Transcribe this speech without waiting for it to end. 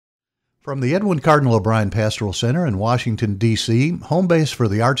From the Edwin Cardinal O'Brien Pastoral Center in Washington, D.C., home base for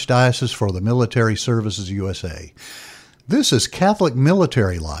the Archdiocese for the Military Services USA. This is Catholic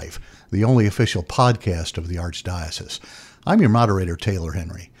Military Life, the only official podcast of the Archdiocese. I'm your moderator, Taylor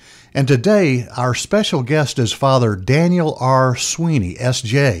Henry. And today, our special guest is Father Daniel R. Sweeney,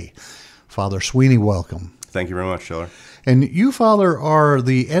 S.J. Father Sweeney, welcome. Thank you very much, Taylor. And you, Father, are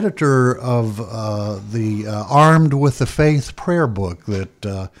the editor of the Armed with the Faith prayer book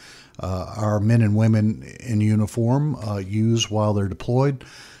that our men and women in uniform use while they're deployed.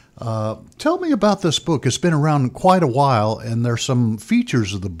 Tell me about this book. It's been around quite a while, and there's some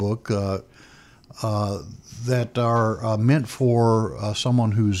features of the book that are meant for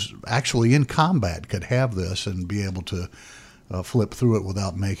someone who's actually in combat could have this and be able to flip through it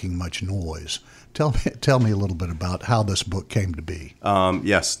without making much noise. Tell me a little bit about how this book came to be.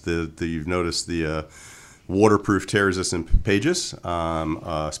 Yes, you've noticed the waterproof tear-resistant pages,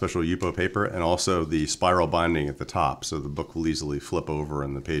 special Yupo paper, and also the spiral binding at the top, so the book will easily flip over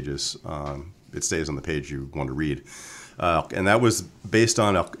and the pages, it stays on the page you want to read. And that was based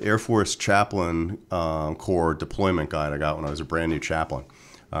on an Air Force Chaplain Corps deployment guide I got when I was a brand new chaplain,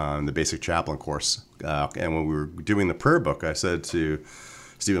 the basic chaplain course. And when we were doing the prayer book, I said to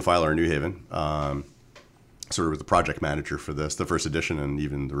Stephen Filer in New Haven, sort of was the project manager for this, the first edition and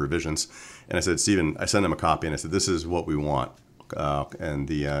even the revisions. And I said, Stephen, I sent him a copy and I said, this is what we want. And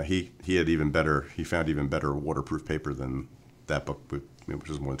he had he found even better waterproof paper than that book, which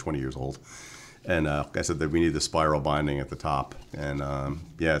was more than 20 years old. And I said that we need the spiral binding at the top. And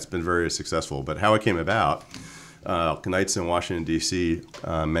it's been very successful. But how it came about, Knights in Washington, D.C.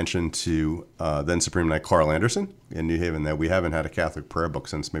 Mentioned to then Supreme Knight Carl Anderson in New Haven that we haven't had a Catholic prayer book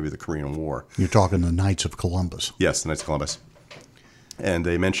since maybe the Korean War. You're talking the Knights of Columbus. Yes, the Knights of Columbus. And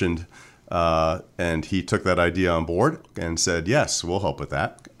they mentioned, and he took that idea on board and said, yes, we'll help with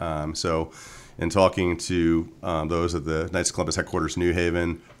that. So in talking to those at the Knights of Columbus headquarters in New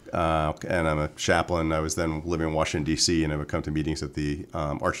Haven, and I'm a chaplain, I was then living in Washington, D.C., and I would come to meetings at the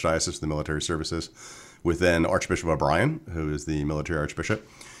Archdiocese of the Military Services with then Archbishop O'Brien, who is the military archbishop.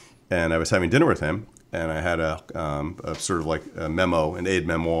 And I was having dinner with him, and I had a sort of like a memo, an aide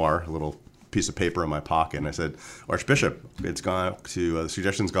memoir, a little piece of paper in my pocket. And I said, Archbishop, it's gone to the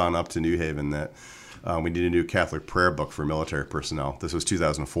suggestion's gone up to New Haven that we need a new Catholic prayer book for military personnel. This was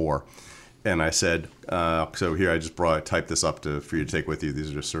 2004. And I said, so here I just typed this up for you to take with you. These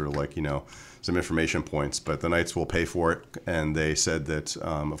are just sort of like, some information points, but the Knights will pay for it. And they said that,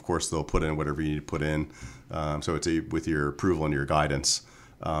 of course, they'll put in whatever you need to put in. So it's with your approval and your guidance.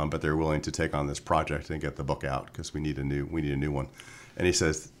 But they're willing to take on this project and get the book out because we need a new one. And he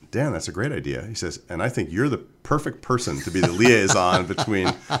says, Dan, that's a great idea. He says, and I think you're the perfect person to be the liaison between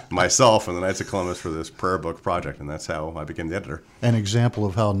myself and the Knights of Columbus for this prayer book project. And that's how I became the editor. An example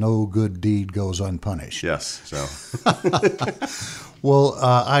of how no good deed goes unpunished. Yes. So, well,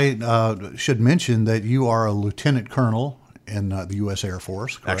 I should mention that you are a lieutenant colonel in the U.S. Air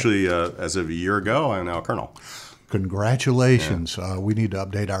Force. Correct? Actually, as of a year ago, I'm now a colonel. Congratulations. Yeah. We need to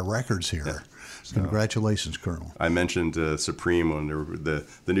update our records here. Yeah. Congratulations, Colonel. I mentioned Supreme when the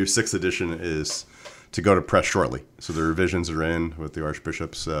new 6th edition is to go to press shortly. So the revisions are in with the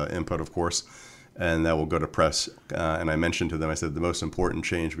Archbishop's input, of course, and that will go to press. And I mentioned to them, I said, the most important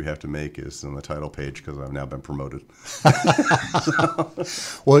change we have to make is on the title page because I've now been promoted.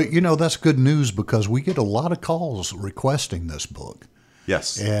 Well, that's good news because we get a lot of calls requesting this book.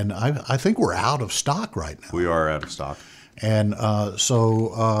 Yes. And I think we're out of stock right now. We are out of stock. And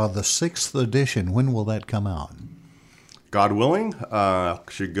so the 6th edition, when will that come out? God willing,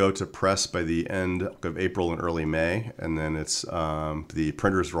 should go to press by the end of April and early May. And then it's the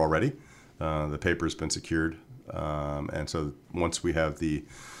printers are all ready. The paper's been secured. And so once we have the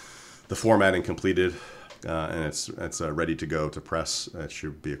formatting completed and it's ready to go to press, it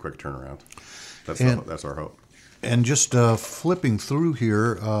should be a quick turnaround. That's our hope. And just flipping through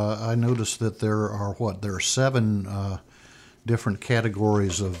here, I noticed that there are 7 different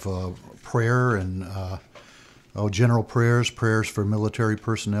categories of prayer and general prayers for military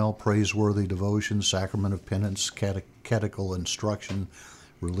personnel, praiseworthy devotion, sacrament of penance, catechetical instruction,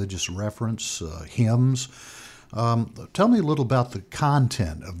 religious reference, hymns. Tell me a little about the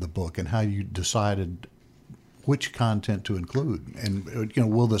content of the book and how you decided which content to include. And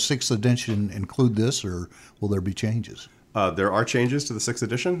will the 6th edition include this, or will there be changes? There are changes to the 6th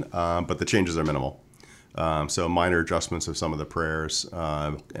edition, but the changes are minimal. So minor adjustments of some of the prayers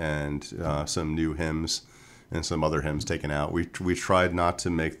and some new hymns and some other hymns taken out. We tried not to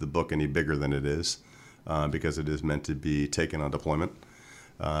make the book any bigger than it is because it is meant to be taken on deployment.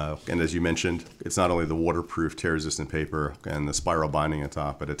 And as you mentioned, it's not only the waterproof, tear-resistant paper and the spiral binding on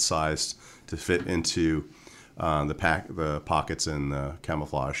top, but it's sized to fit into the pockets and the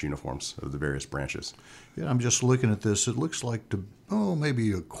camouflage uniforms of the various branches. Yeah, I'm just looking at this. It looks like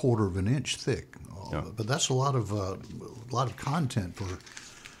maybe a quarter of an inch thick, Yeah. but that's a lot of content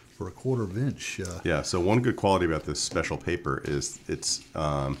for a quarter of an inch. Yeah. So one good quality about this special paper is it's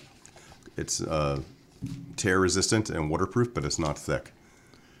tear resistant and waterproof, but it's not thick.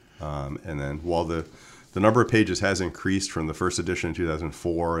 And then while the number of pages has increased from the first edition in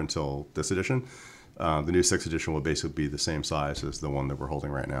 2004 until this edition, the new 6th edition will basically be the same size as the one that we're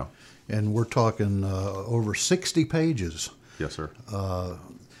holding right now. And we're talking over 60 pages. Yes, sir.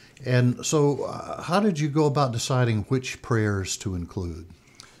 And so how did you go about deciding which prayers to include?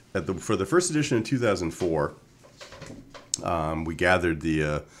 For the first edition in 2004, we gathered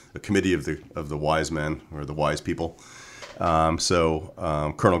a committee of the wise men, or the wise people.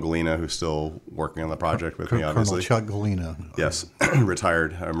 Colonel Galena, who's still working on the project with me, obviously. Colonel Chuck Galena. Yes,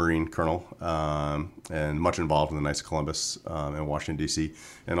 retired Marine colonel, and much involved in the Knights of Columbus in Washington, D.C.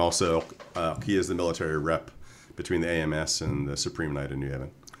 And also, he is the military rep between the AMS and the Supreme Knight of New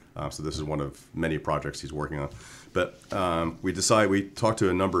Haven. So this is one of many projects he's working on. But we talked to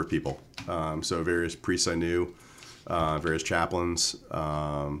a number of people. So various priests I knew, various chaplains,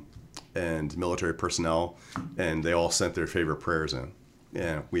 and military personnel, and they all sent their favorite prayers in.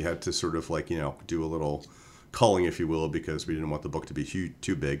 And we had to sort of do a little culling, if you will, because we didn't want the book to be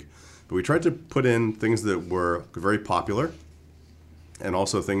too big. But we tried to put in things that were very popular and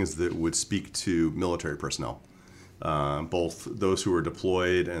also things that would speak to military personnel, both those who are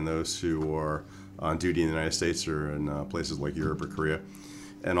deployed and those who are on duty in the United States or in places like Europe or Korea,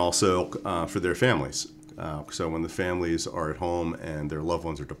 and also for their families. So when the families are at home and their loved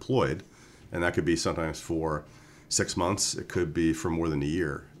ones are deployed, and that could be sometimes for 6 months, it could be for more than a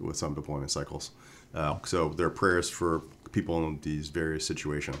year with some deployment cycles. So there are prayers for people in these various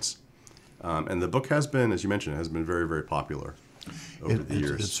situations. And the book has been, as you mentioned, has been very, very popular over the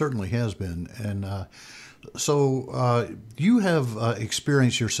years. It certainly has been. And so you have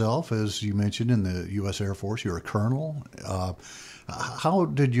experience yourself, as you mentioned, in the U.S. Air Force. You're a colonel. How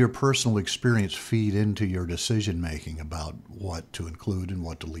did your personal experience feed into your decision-making about what to include and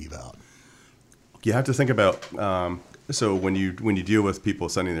what to leave out? You have to think about, so when you deal with people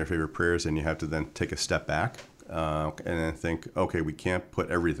sending their favorite prayers, and you have to then take a step back and then think, okay, we can't put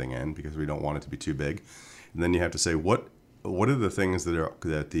everything in because we don't want it to be too big. And then you have to say, what are the things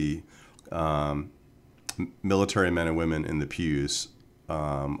that the military men and women in the pews,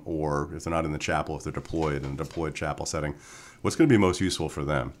 or if they're not in the chapel, if they're deployed in a deployed chapel setting, what's going to be most useful for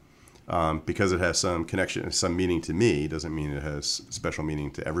them? Because it has some connection, some meaning to me, doesn't mean it has special meaning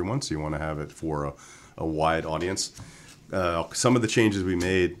to everyone. So you want to have it for a wide audience. Some of the changes we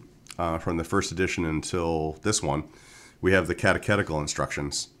made from the first edition until this one, we have the catechetical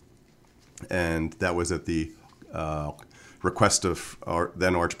instructions. And that was at the request of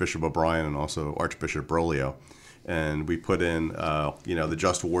then Archbishop O'Brien and also Archbishop Broglio. And we put in, the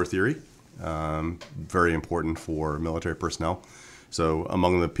just war theory, very important for military personnel. So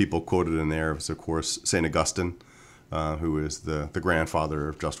among the people quoted in there was, of course, St. Augustine, who is the grandfather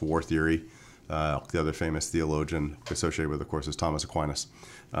of just war theory. The other famous theologian associated with, of course, is Thomas Aquinas.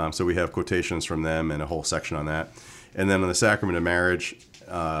 So we have quotations from them and a whole section on that. And then on the sacrament of marriage,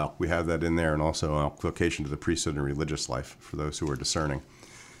 we have that in there, and also a vocation to the priesthood and religious life for those who are discerning.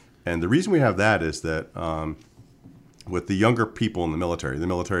 And the reason we have that is that with the younger people in the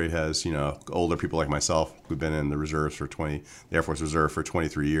military has, older people like myself who've been in the reserves the Air Force Reserve for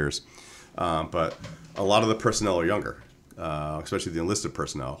 23 years. But a lot of the personnel are younger, especially the enlisted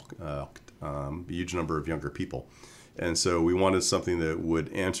personnel, a huge number of younger people. And so we wanted something that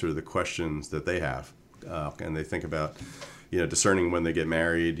would answer the questions that they have. And they think about, discerning when they get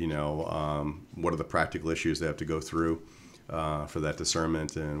married, what are the practical issues they have to go through for that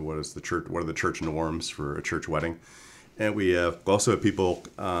discernment, and what are the church norms for a church wedding. And we also have people,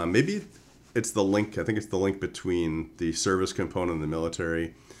 maybe it's the link, I think it's the link between the service component of the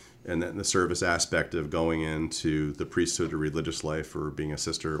military and then the service aspect of going into the priesthood or religious life, or being a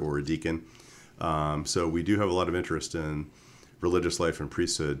sister or a deacon. So we do have a lot of interest in religious life and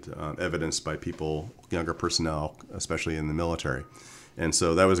priesthood, evidenced by people, younger personnel, especially in the military. And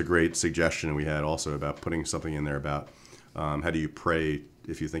so that was a great suggestion we had also about putting something in there about how do you pray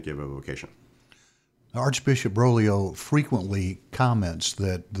if you think you have a vocation. Archbishop Broglio frequently comments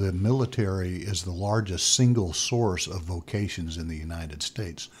that the military is the largest single source of vocations in the United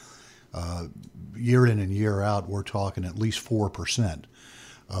States. Year in and year out, we're talking at least 4%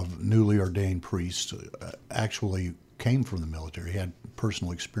 of newly ordained priests actually came from the military, had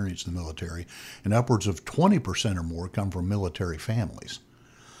personal experience in the military, and upwards of 20% or more come from military families.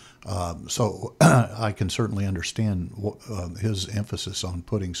 So I can certainly understand his emphasis on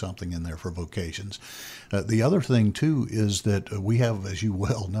putting something in there for vocations. The other thing, too, is that we have, as you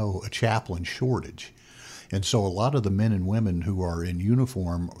well know, a chaplain shortage. And so a lot of the men and women who are in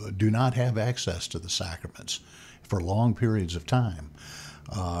uniform do not have access to the sacraments for long periods of time.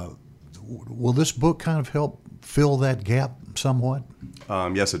 Will this book kind of help fill that gap somewhat?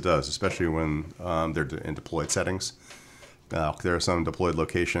 Yes, it does, especially when they're in deployed settings. There are some deployed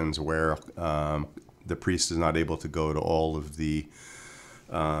locations where the priest is not able to go to all of the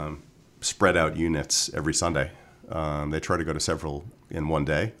spread out units every Sunday. They try to go to several in one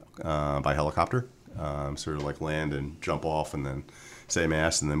day by helicopter, sort of like land and jump off and then say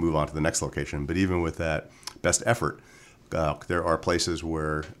Mass and then move on to the next location. But even with that best effort, there are places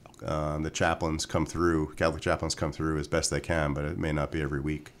where the chaplains come through, Catholic chaplains come through as best they can, but it may not be every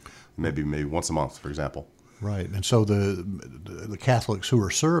week, maybe once a month, for example. Right, and so the Catholics who are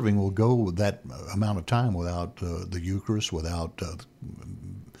serving will go that amount of time without the Eucharist, without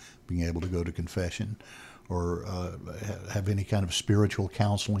being able to go to confession, or have any kind of spiritual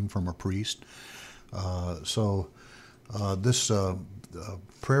counseling from a priest. So this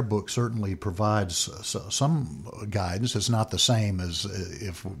prayer book certainly provides some guidance. It's not the same as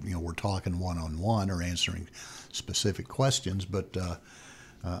if we're talking one-on-one or answering specific questions, but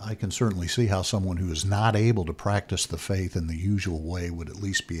I can certainly see how someone who is not able to practice the faith in the usual way would at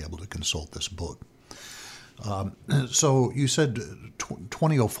least be able to consult this book. So you said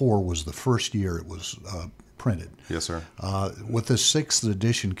 2004 was the first year it was printed. Yes, sir. With the 6th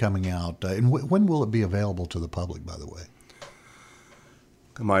edition coming out, and when will it be available to the public, by the way?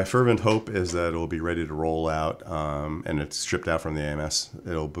 My fervent hope is that it will be ready to roll out, and it's shipped out from the AMS.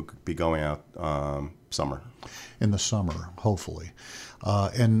 It'll be going out summer. In the summer, hopefully.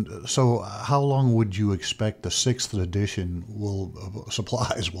 And so how long would you expect the 6th edition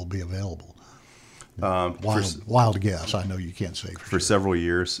supplies will be available? Wild guess. I know you can't say for sure. Several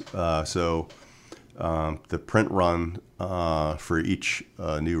years. The print run for each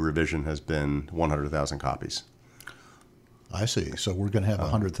new revision has been 100,000 copies. I see. So we're going to have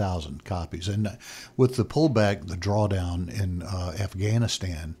 100,000 copies. And with the pullback, the drawdown in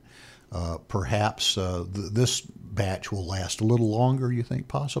Afghanistan, perhaps this batch will last a little longer, you think,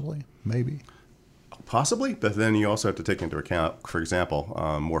 possibly, maybe? Possibly, but then you also have to take into account, for example,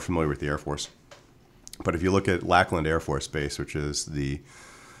 I'm more familiar with the Air Force. But if you look at Lackland Air Force Base, which is the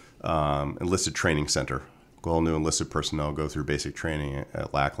enlisted training center, all new enlisted personnel go through basic training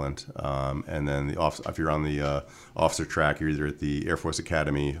at Lackland. And then if you're on the officer track, you're either at the Air Force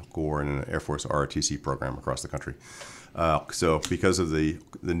Academy or in an Air Force ROTC program across the country. So because of the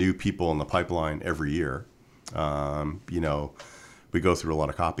new people in the pipeline every year, we go through a lot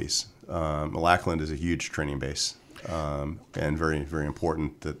of copies. Lackland is a huge training base, and very, very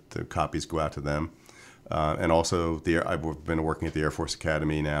important that the copies go out to them. And also, I've been working at the Air Force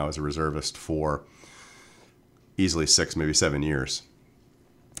Academy now as a reservist for easily 6, maybe 7 years.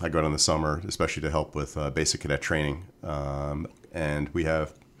 I go out in the summer, especially to help with basic cadet training. And we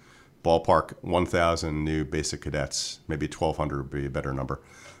have ballpark 1,000 new basic cadets, maybe 1,200 would be a better number,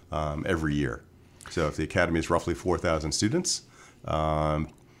 every year. So if the academy is roughly 4,000 students, there are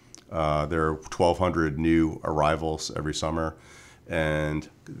 1,200 new arrivals every summer. And,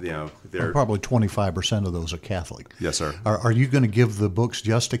 they're probably 25% of those are Catholic. Yes, sir. Are you going to give the books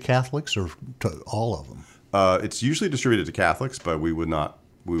just to Catholics or to all of them? It's usually distributed to Catholics, but we would,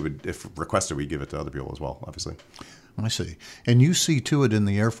 if requested, we give it to other people as well, obviously. I see. And you see to it in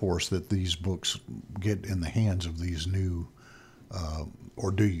the Air Force that these books get in the hands of these new,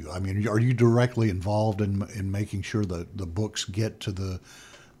 or do you? I mean, are you directly involved in making sure that the books get to the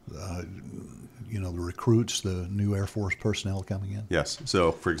the recruits, the new Air Force personnel coming in? Yes.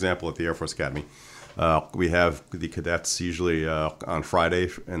 So, for example, at the Air Force Academy, we have the cadets usually on Friday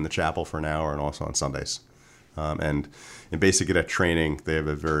in the chapel for an hour and also on Sundays. And in basic cadet training, they have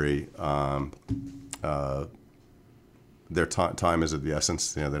a very their time is of the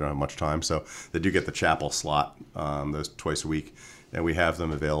essence. They don't have much time, so they do get the chapel slot those twice a week, and we have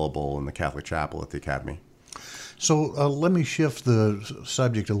them available in the Catholic chapel at the academy. So let me shift the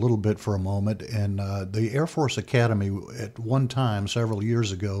subject a little bit for a moment. And the Air Force Academy at one time, several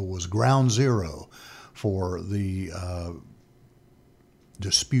years ago, was ground zero for the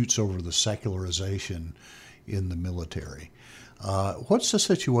disputes over the secularization in the military. What's the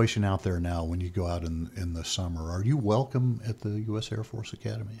situation out there now when you go out in the summer? Are you welcome at the U.S. Air Force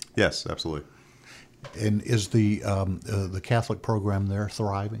Academy? Yes, absolutely. And is the Catholic program there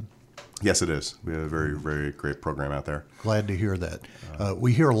thriving? Yes, it is. We have a very, very great program out there. Glad to hear that.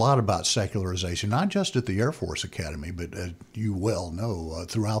 We hear a lot about secularization, not just at the Air Force Academy, but you well know,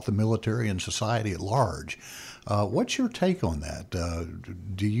 throughout the military and society at large. What's your take on that?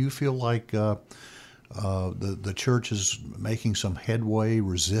 Do you feel like the church is making some headway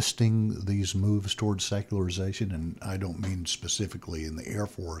resisting these moves towards secularization? And I don't mean specifically in the Air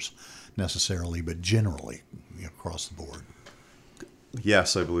Force necessarily, but generally across the board.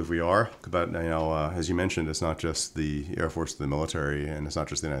 Yes, I believe we are. But as you mentioned, it's not just the Air Force, the military, and it's not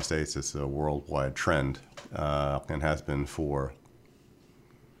just the United States. It's a worldwide trend, and has been for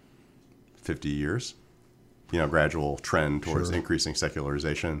 50 years. Gradual trend towards Sure. increasing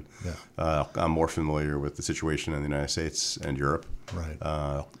secularization. Yeah. I'm more familiar with the situation in the United States and Europe. Right.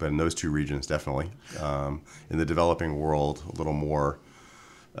 But in those two regions, definitely. In the developing world, a little more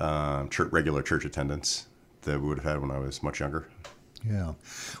regular church attendance that we would have had when I was much younger. Yeah.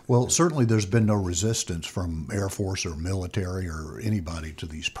 Well, certainly there's been no resistance from Air Force or military or anybody to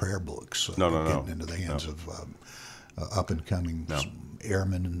these prayer books getting into the hands of up-and-coming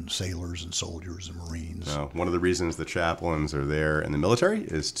airmen and sailors and soldiers and Marines. One of the reasons the chaplains are there in the military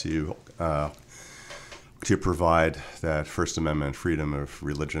is to provide that First Amendment freedom of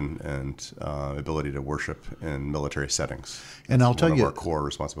religion and ability to worship in military settings. And I'll tell one you, of our core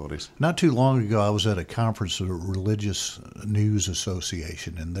responsibilities. not too long ago, I was at a conference of the Religious News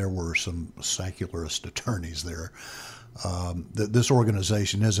Association, and there were some secularist attorneys there. This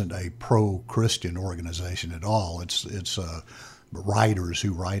organization isn't a pro-Christian organization at all. It's writers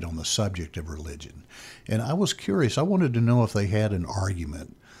who write on the subject of religion. And I was curious. I wanted to know if they had an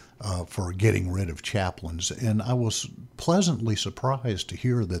argument for getting rid of chaplains, and I was pleasantly surprised to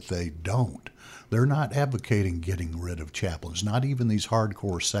hear that they don't. They're not advocating getting rid of chaplains, not even these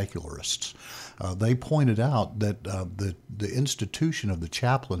hardcore secularists. They pointed out that the institution of the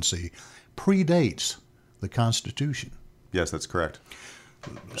chaplaincy predates the Constitution. Yes, that's correct.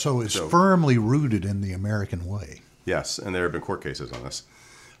 So it's firmly rooted in the American way. Yes, and there have been court cases on this.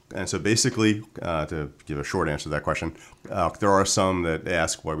 And so basically, to give a short answer to that question, there are some that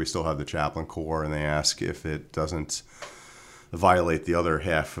ask why we still have the chaplain corps, and they ask if it doesn't violate the other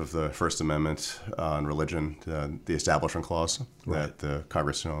half of the First Amendment on religion, the Establishment Clause, that the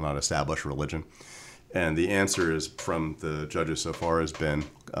Congress will not establish religion. And the answer is from the judges so far has been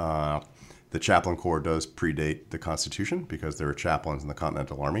the chaplain corps does predate the Constitution because there were chaplains in the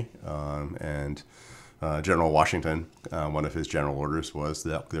Continental Army, and General Washington, one of his general orders was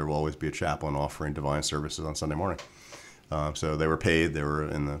that there will always be a chaplain offering divine services on Sunday morning. So they were paid. They were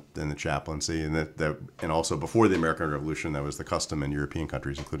in the chaplaincy, and also before the American Revolution, that was the custom in European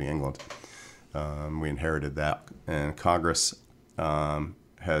countries, including England. We inherited that, and Congress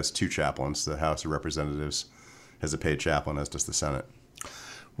has two chaplains. The House of Representatives has a paid chaplain, as does the Senate.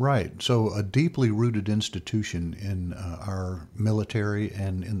 Right. So a deeply rooted institution in our military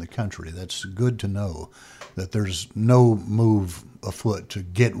and in the country. That's good to know that there's no move afoot to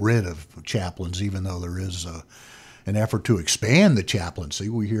get rid of chaplains, even though there is an effort to expand the chaplaincy.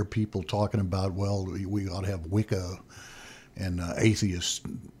 We hear people talking about, well, we ought to have Wicca and atheist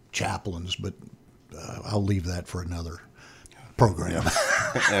chaplains, but I'll leave that for another program.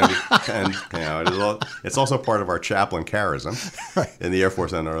 and it's also part of our chaplain charism in the Air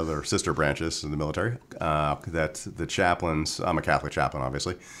Force and our other sister branches in the military. That the chaplains, I'm a Catholic chaplain,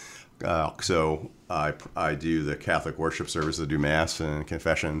 obviously. So I do the Catholic worship services, I do Mass and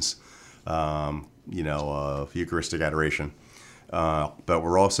confessions, Eucharistic adoration. But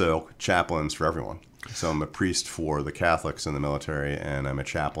we're also chaplains for everyone. So I'm a priest for the Catholics in the military, and I'm a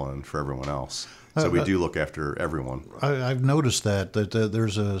chaplain for everyone else. So we do look after everyone. I've noticed that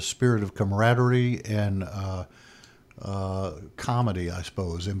there's a spirit of camaraderie and comedy, I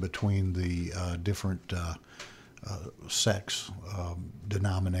suppose, in between the different sects,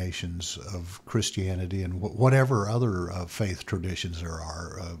 denominations of Christianity and whatever other faith traditions there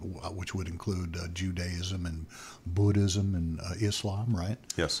are, which would include Judaism and Buddhism and Islam, right?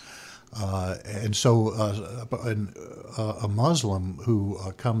 Yes. And so a Muslim who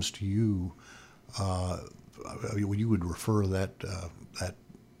comes to you, you would refer that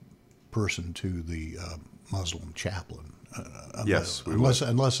person to the Muslim chaplain, yes,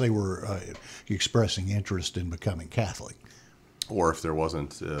 unless they were expressing interest in becoming Catholic, or if there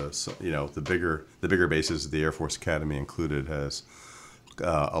wasn't, the bigger bases of the Air Force Academy included has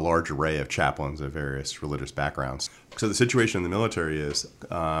a large array of chaplains of various religious backgrounds. So the situation in the military is,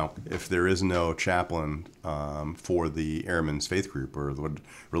 if there is no chaplain for the airmen's faith group or the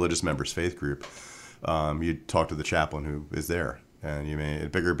religious members' faith group, you talk to the chaplain who is there. And you may,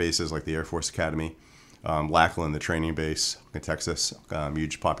 at bigger bases like the Air Force Academy, Lackland, the training base in Texas,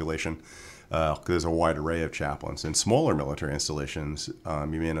 huge population. There's a wide array of chaplains. In smaller military installations, you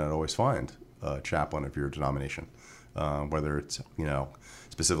may not always find a chaplain of your denomination, whether it's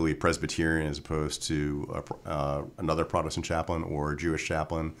specifically Presbyterian as opposed to another Protestant chaplain or a Jewish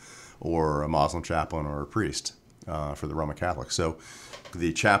chaplain or a Muslim chaplain or a priest for the Roman Catholics. So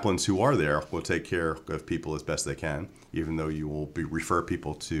the chaplains who are there will take care of people as best they can, even though you will refer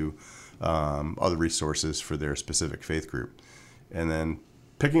people to other resources for their specific faith group. And then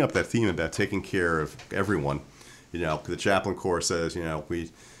picking up that theme about taking care of everyone, the chaplain corps says,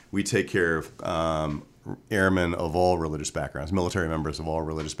 we take care of airmen of all religious backgrounds, military members of all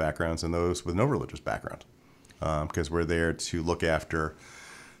religious backgrounds, and those with no religious background, because we're there to look after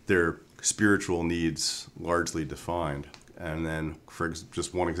their spiritual needs largely defined. And then, for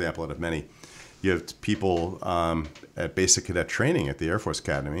just one example out of many, you have people at basic cadet training at the Air Force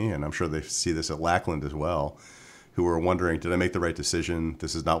Academy, and I'm sure they see this at Lackland as well, who are wondering, did I make the right decision?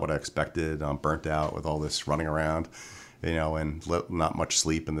 This is not what I expected. I'm burnt out with all this running around, and not much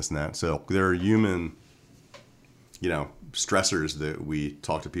sleep and this and that. So there are human, stressors that we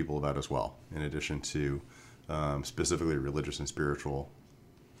talk to people about as well, in addition to specifically religious and spiritual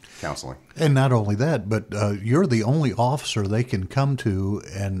counseling. And not only that, but you're the only officer they can come to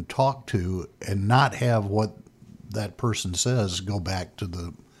and talk to and not have what that person says go back to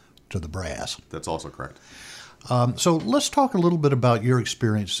the brass. That's also correct. So let's talk a little bit about your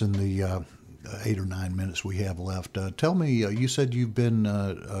experience in the 8 or 9 minutes we have left. Tell me, you said you've been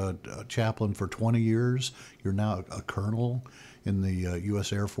a chaplain for 20 years. You're now a colonel in the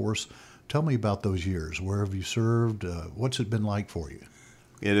U.S. Air Force. Tell me about those years. Where have you served? What's it been like for you?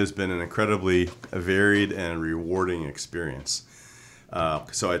 It has been an incredibly varied and rewarding experience.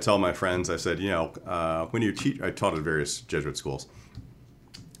 So I tell my friends, I said, when you teach, I taught at various Jesuit schools.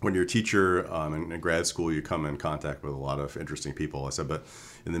 When you're a teacher in grad school, you come in contact with a lot of interesting people. I said, but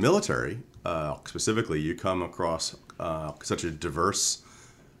in the military, specifically, you come across such a diverse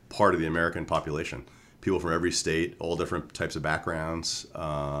part of the American population. People from every state, all different types of backgrounds,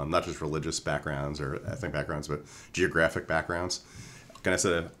 not just religious backgrounds or ethnic backgrounds, but geographic backgrounds. And I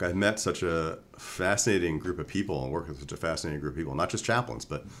said, I met such a fascinating group of people and worked with such a fascinating group of people, not just chaplains,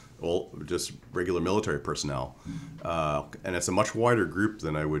 but all just regular military personnel. And it's a much wider group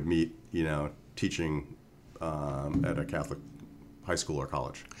than I would meet, teaching at a Catholic high school or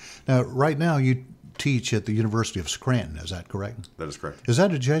college. Now, right now you teach at the University of Scranton, is that correct? That is correct. Is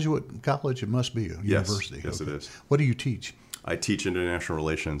that a Jesuit college? It must be a university. Yes, okay. It is. What do you teach? I teach international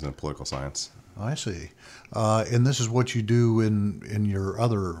relations and political science. I see. And this is what you do in your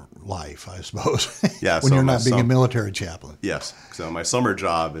other life, I suppose. Yeah. When you're not being a military chaplain. Yes. So my summer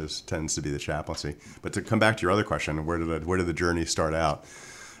job tends to be the chaplaincy. But to come back to your other question, where did the journey start out?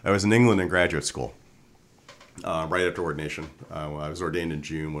 I was in England in graduate school, right after ordination. I was ordained in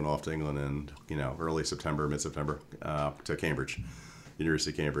June, went off to England in early September, mid-September, to Cambridge,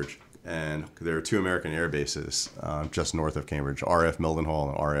 University of Cambridge. And there are two American air bases just north of Cambridge, RF Mildenhall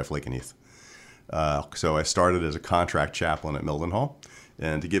and RF Lakenheath. So I started as a contract chaplain at Mildenhall.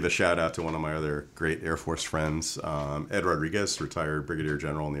 And to give a shout out to one of my other great Air Force friends, Ed Rodriguez, retired Brigadier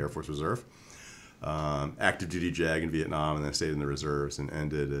General in the Air Force Reserve, active duty JAG in Vietnam, and then stayed in the reserves and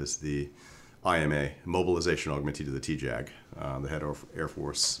ended as the IMA, Mobilization Augmentee to the TJAG, the head of Air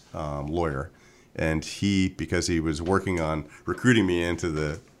Force lawyer. And because he was working on recruiting me into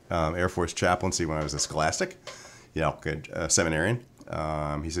the Air Force chaplaincy when I was a scholastic, a seminarian,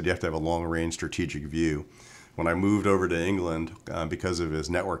 he said, you have to have a long-range strategic view. When I moved over to England, because of his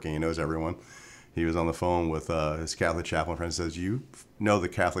networking, he knows everyone, he was on the phone with his Catholic chaplain friend and says, you know the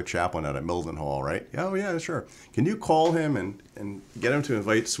Catholic chaplain out at Mildenhall, right? Oh, yeah, sure. Can you call him and get him to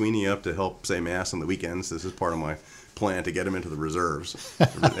invite Sweeney up to help say Mass on the weekends? This is part of my plan to get him into the reserves,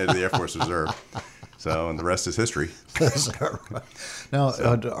 into the Air Force Reserve. So, and the rest is history. Now,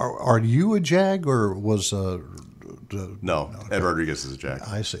 are you a JAG or was... No, Ed Rodriguez is a JAG.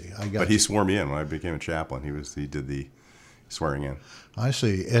 I see. But he swore me in when I became a chaplain. He did the swearing in. I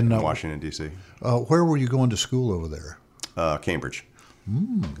see. And in Washington, D.C. Where were you going to school over there? Cambridge.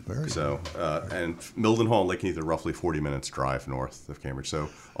 Very so, and Mildenhall and Lakenheath are roughly 40 minutes drive north of Cambridge. So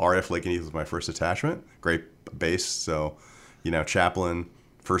RF Lakenheath was my first attachment. Great base. So, chaplain,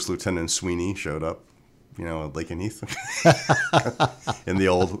 First Lieutenant Sweeney showed up, at Lakenheath in the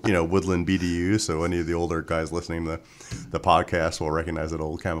old, Woodland BDU. So any of the older guys listening to the podcast will recognize that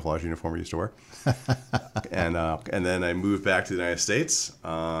old camouflage uniform we used to wear. And then I moved back to the United States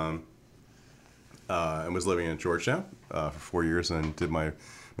and was living in Georgetown for 4 years, and did my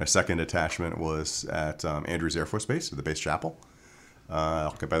second attachment was at Andrews Air Force Base, at the base chapel.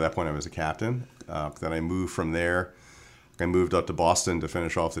 By that point, I was a captain. Then I moved from there. I moved up to Boston to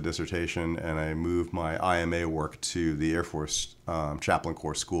finish off the dissertation, and I moved my IMA work to the Air Force Chaplain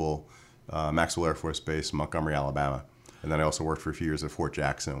Corps School, Maxwell Air Force Base, Montgomery, Alabama. And then I also worked for a few years at Fort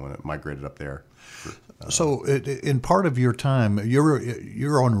Jackson when it migrated up there. So, in part of your time,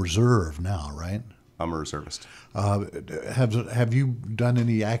 you're on reserve now, right? I'm a reservist. Have you done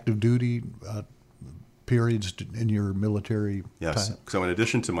any active duty periods in your military Yes. time? So in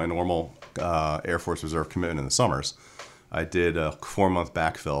addition to my normal Air Force Reserve commitment in the summers, I did a 4-month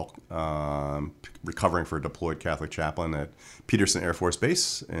backfill, recovering for a deployed Catholic chaplain at Peterson Air Force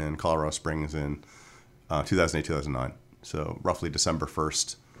Base in Colorado Springs in 2008, 2009. So roughly December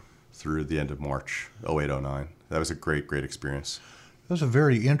 1st through the end of March 08, 09. That was a great, great experience. That was a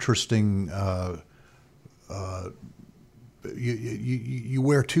very interesting. You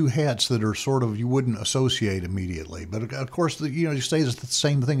wear two hats that are sort of you wouldn't associate immediately, but of course you say the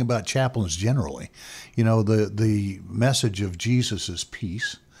same thing about chaplains generally. The message of Jesus is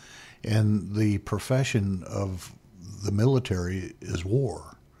peace, and the profession of the military is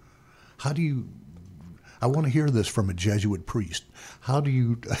war. How do you? I want to hear this from a Jesuit priest. How do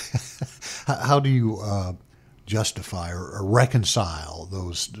you justify or reconcile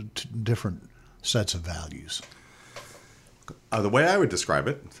those different sets of values? The way I would describe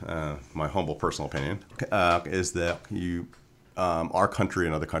it, my humble personal opinion, is that our country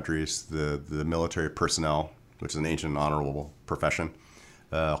and other countries, the military personnel, which is an ancient and honorable profession,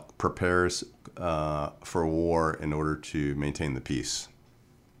 prepares for war in order to maintain the peace.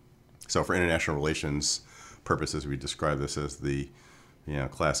 So for international relations purposes, we describe this as the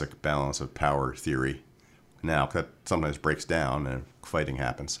classic balance of power theory. Now, that sometimes breaks down and fighting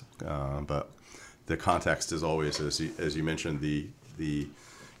happens, but the context is always, as you mentioned, the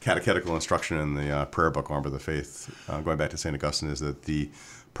catechetical instruction in the prayer book, Armor of the Faith, going back to St. Augustine, is that the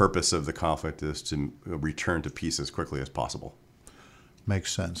purpose of the conflict is to return to peace as quickly as possible.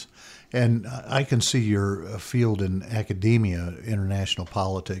 Makes sense. And I can see your field in academia, international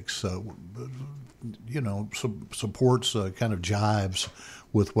politics, supports, kind of jives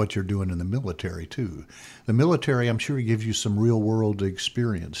with what you're doing in the military, too. The military, I'm sure, gives you some real-world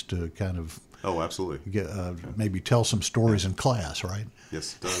experience to kind of absolutely. Maybe tell some stories in class, right?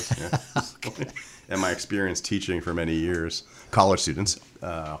 Yes, it does. Yeah. And my experience teaching for many years, college students,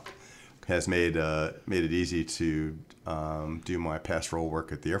 has made it easy to do my pastoral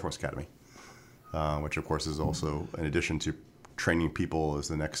work at the Air Force Academy, which of course is also, in addition to training people as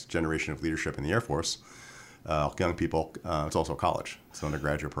the next generation of leadership in the Air Force, young people, it's also a college. It's an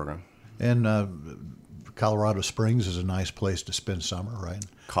undergraduate program. And Colorado Springs is a nice place to spend summer, right?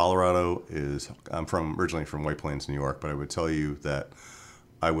 Colorado I'm originally from White Plains, New York, but I would tell you that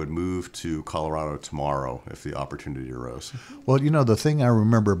I would move to Colorado tomorrow if the opportunity arose. Well, the thing I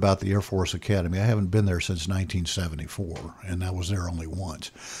remember about the Air Force Academy, I haven't been there since 1974, and I was there only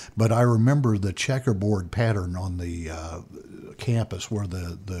once. But I remember the checkerboard pattern on the campus where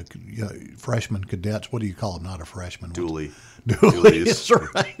the freshman cadets, what do you call them? Not a freshman. Dually. That's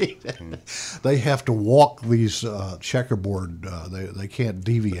right. They have to walk these checkerboard. They can't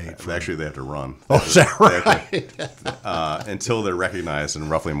deviate. Actually, they have to run. Is that right? Until they're recognized in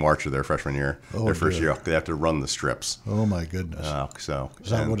roughly March of their freshman year, their first year, they have to run the strips. Oh my goodness! Is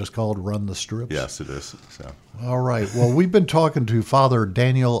that what it's called? Run the strips? Yes, it is. So. All right. Well, we've been talking to Father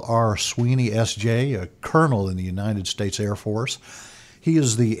Daniel R. Sweeney, S.J., a colonel in the United States Air Force. He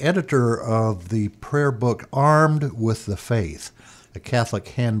is the editor of the prayer book Armed with the Faith, a Catholic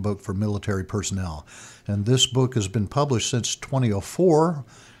handbook for military personnel. And this book has been published since 2004.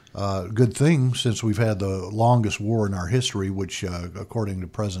 Good thing, since we've had the longest war in our history, which, according to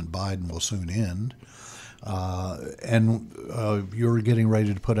President Biden, will soon end. And you're getting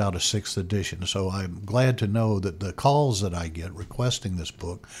ready to put out a 6th edition. So I'm glad to know that the calls that I get requesting this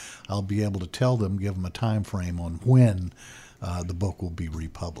book, I'll be able to tell them, give them a time frame on when the book will be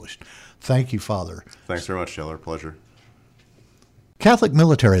republished. Thank you, Father. Thanks very much, Taylor. Pleasure. Catholic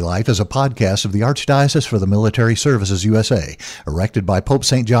Military Life is a podcast of the Archdiocese for the Military Services USA, erected by Pope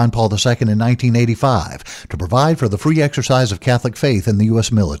St. John Paul II in 1985 to provide for the free exercise of Catholic faith in the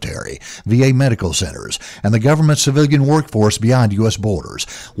U.S. military, VA medical centers, and the government civilian workforce beyond U.S. borders.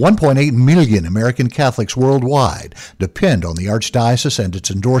 1.8 million American Catholics worldwide depend on the Archdiocese and its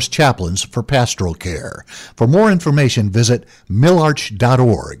endorsed chaplains for pastoral care. For more information, visit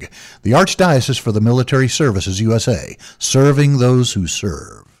milarch.org. The Archdiocese for the Military Services USA, serving those who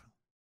serve.